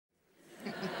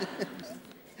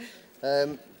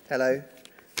Hello.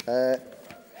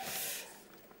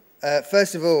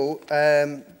 First of all,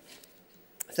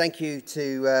 thank you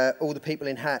to all the people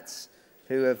in hats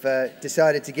who have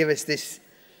decided to give us this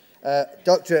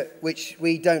doctorate, which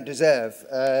we don't deserve.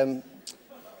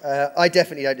 I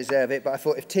definitely don't deserve it, but I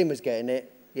thought if Tim was getting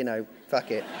it, you know, fuck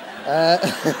it.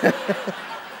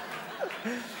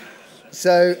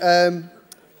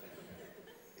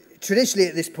 Traditionally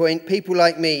at this point, people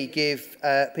like me give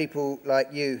people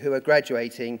like you who are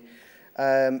graduating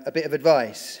a bit of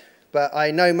advice. But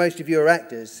I know most of you are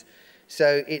actors,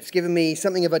 so it's given me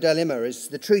something of a dilemma, as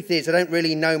the truth is I don't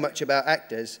really know much about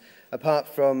actors, apart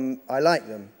from I like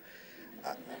them.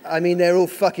 I mean, they're all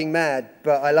fucking mad,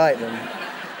 but I like them.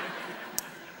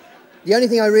 The only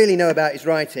thing I really know about is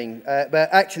writing, but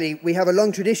actually we have a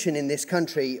long tradition in this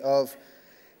country of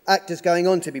actors going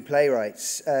on to be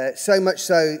playwrights, so much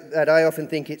so that I often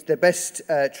think it's the best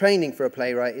training for a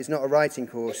playwright is not a writing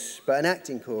course, but an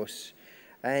acting course.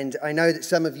 And I know that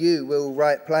some of you will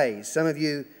write plays. Some of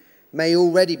you may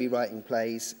already be writing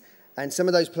plays, and some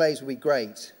of those plays will be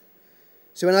great.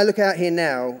 So when I look out here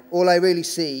now, all I really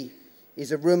see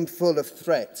is a room full of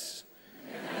threats.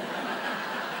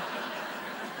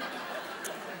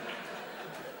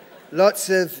 Lots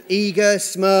of eager,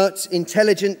 smart,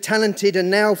 intelligent, talented, and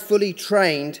now fully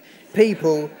trained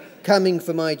people coming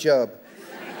for my job.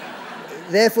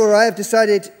 Therefore, I have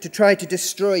decided to try to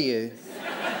destroy you.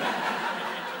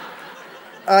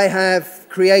 I have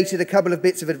created a couple of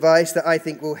bits of advice that I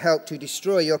think will help to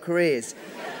destroy your careers.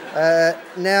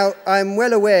 Now, I'm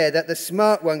well aware that the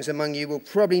smart ones among you will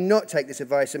probably not take this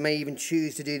advice and may even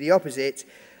choose to do the opposite,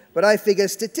 but I figure,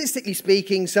 statistically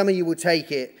speaking, some of you will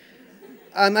take it.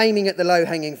 I'm aiming at the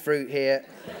low-hanging fruit here.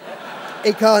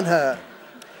 It can't hurt.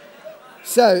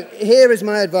 So, here is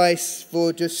my advice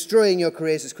for destroying your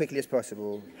careers as quickly as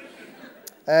possible.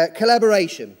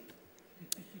 Collaboration.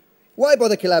 Why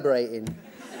bother collaborating?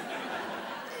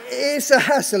 It's a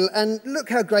hassle, and look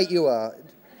how great you are.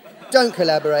 Don't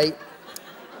collaborate.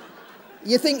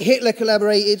 You think Hitler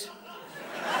collaborated?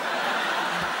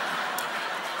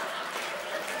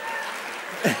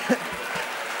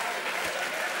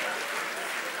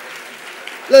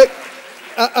 Look,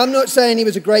 I'm not saying he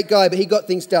was a great guy, but he got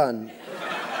things done.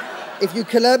 If you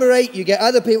collaborate, you get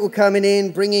other people coming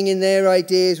in, bringing in their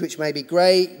ideas, which may be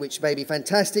great, which may be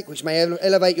fantastic, which may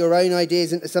elevate your own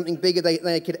ideas into something bigger than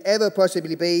they could ever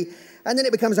possibly be, and then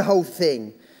it becomes a whole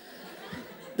thing.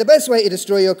 The best way to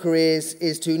destroy your careers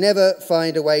is to never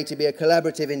find a way to be a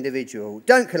collaborative individual.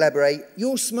 Don't collaborate.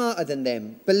 You're smarter than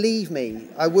them. Believe me,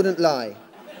 I wouldn't lie.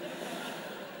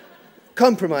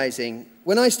 Compromising.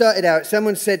 When I started out,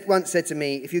 someone once said to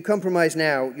me, if you compromise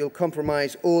now, you'll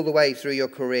compromise all the way through your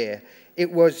career.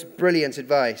 It was brilliant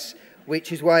advice,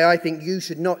 which is why I think you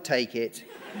should not take it.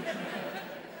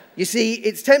 You see,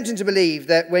 it's tempting to believe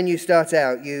that when you start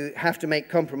out, you have to make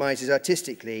compromises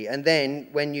artistically, and then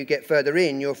when you get further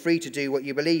in, you're free to do what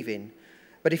you believe in.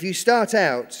 But if you start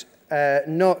out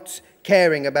not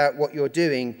caring about what you're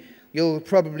doing, you'll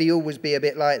probably always be a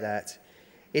bit like that.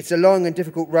 It's a long and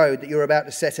difficult road that you're about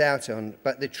to set out on,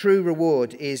 but the true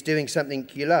reward is doing something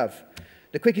you love.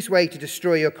 The quickest way to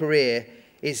destroy your career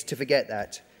is to forget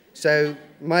that. So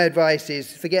my advice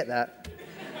is forget that.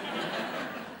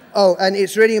 Oh, and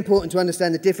it's really important to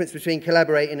understand the difference between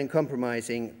collaborating and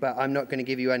compromising, but I'm not going to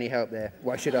give you any help there.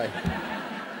 Why should I?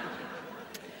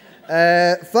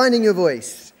 Finding your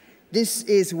voice. This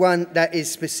is one that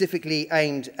is specifically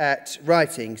aimed at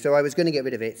writing, so I was going to get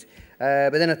rid of it.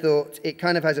 But then I thought it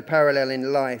kind of has a parallel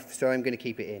in life, so I'm going to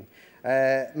keep it in.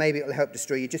 Maybe it'll help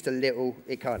destroy you just a little.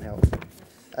 It can't help.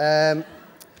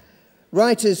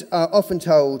 Writers are often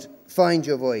told, find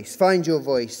your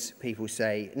voice, people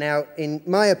say. Now, in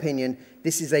my opinion,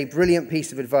 this is a brilliant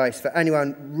piece of advice for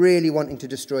anyone really wanting to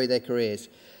destroy their careers.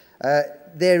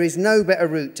 There is no better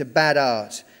route to bad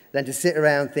art than to sit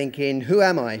around thinking, who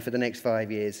am I for the next 5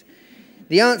 years?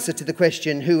 The answer to the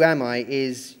question, who am I,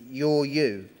 is you're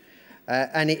you.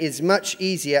 And it is much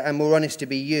easier and more honest to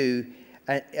be you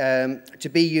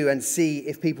and see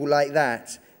if people like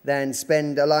that than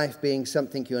spend a life being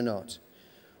something you're not.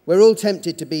 We're all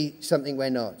tempted to be something we're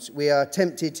not. We are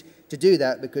tempted to do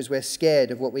that because we're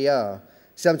scared of what we are.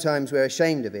 Sometimes we're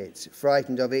ashamed of it,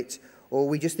 frightened of it, or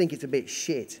we just think it's a bit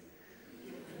shit.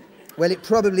 Well, it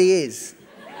probably is.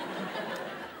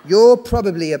 You're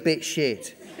probably a bit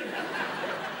shit.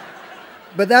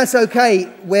 But that's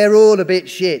okay, we're all a bit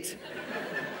shit.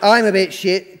 I'm a bit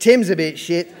shit, Tim's a bit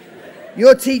shit,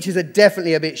 your teachers are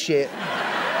definitely a bit shit.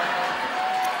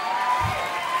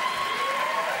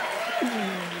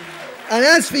 And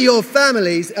as for your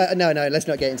families, no, let's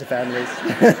not get into families.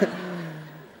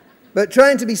 But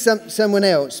trying to be someone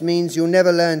else means you'll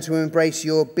never learn to embrace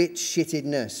your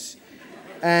bitch-shittedness.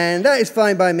 And that is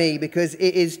fine by me, because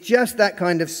it is just that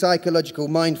kind of psychological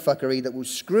mindfuckery that will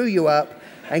screw you up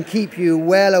and keep you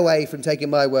well away from taking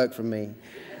my work from me.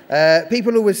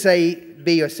 People always say,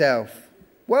 be yourself.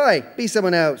 Why? Be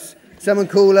someone else. Someone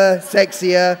cooler,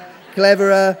 sexier,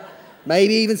 cleverer,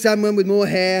 maybe even someone with more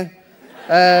hair.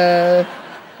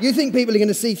 You think people are going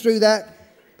to see through that?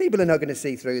 People are not going to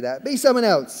see through that. Be someone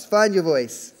else. Find your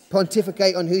voice.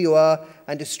 Pontificate on who you are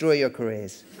and destroy your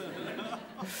careers.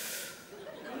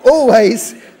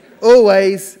 Always,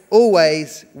 always,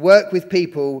 always work with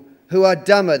people who are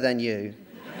dumber than you.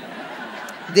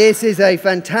 This is a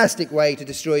fantastic way to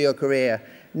destroy your career.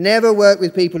 Never work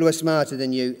with people who are smarter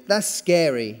than you. That's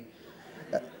scary.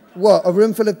 What? A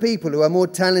room full of people who are more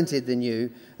talented than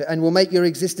you and will make your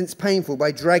existence painful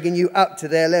by dragging you up to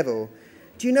their level.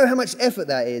 Do you know how much effort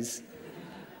that is?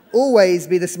 Always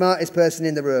be the smartest person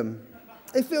in the room.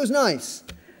 It feels nice.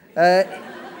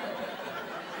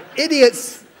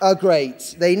 Idiots are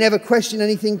great. They never question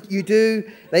anything you do.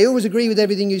 They always agree with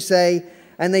everything you say,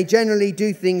 and they generally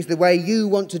do things the way you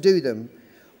want to do them.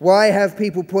 Why have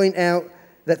people point out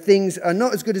that things are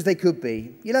not as good as they could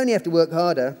be? You'll only have to work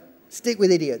harder. Stick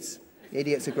with idiots.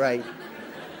 Idiots are great.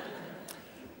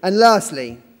 And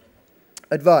lastly,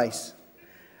 advice.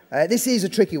 This is a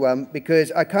tricky one,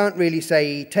 because I can't really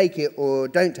say take it or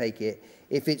don't take it.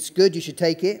 If it's good, you should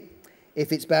take it.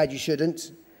 If it's bad, you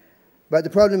shouldn't. But the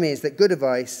problem is that good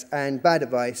advice and bad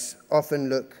advice often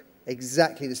look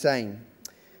exactly the same.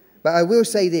 But I will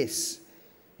say this: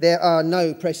 there are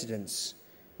no precedents.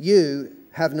 You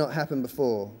have not happened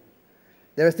before.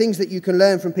 There are things that you can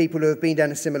learn from people who have been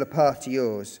down a similar path to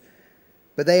yours,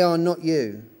 but they are not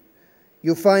you.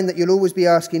 You'll find that you'll always be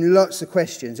asking lots of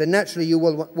questions, and naturally you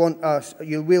will want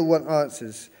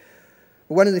answers.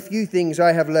 But one of the few things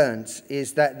I have learned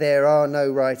is that there are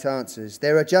no right answers.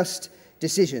 There are just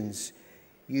decisions.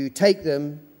 You take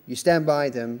them, you stand by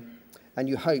them, and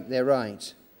you hope they're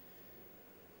right.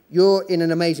 You're in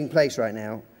an amazing place right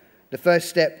now. The first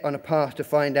step on a path to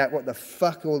find out what the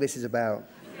fuck all this is about.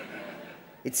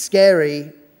 It's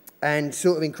scary and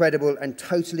sort of incredible and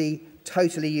totally,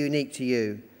 totally unique to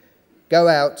you. Go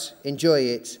out, enjoy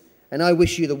it, and I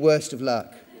wish you the worst of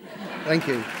luck. Thank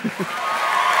you.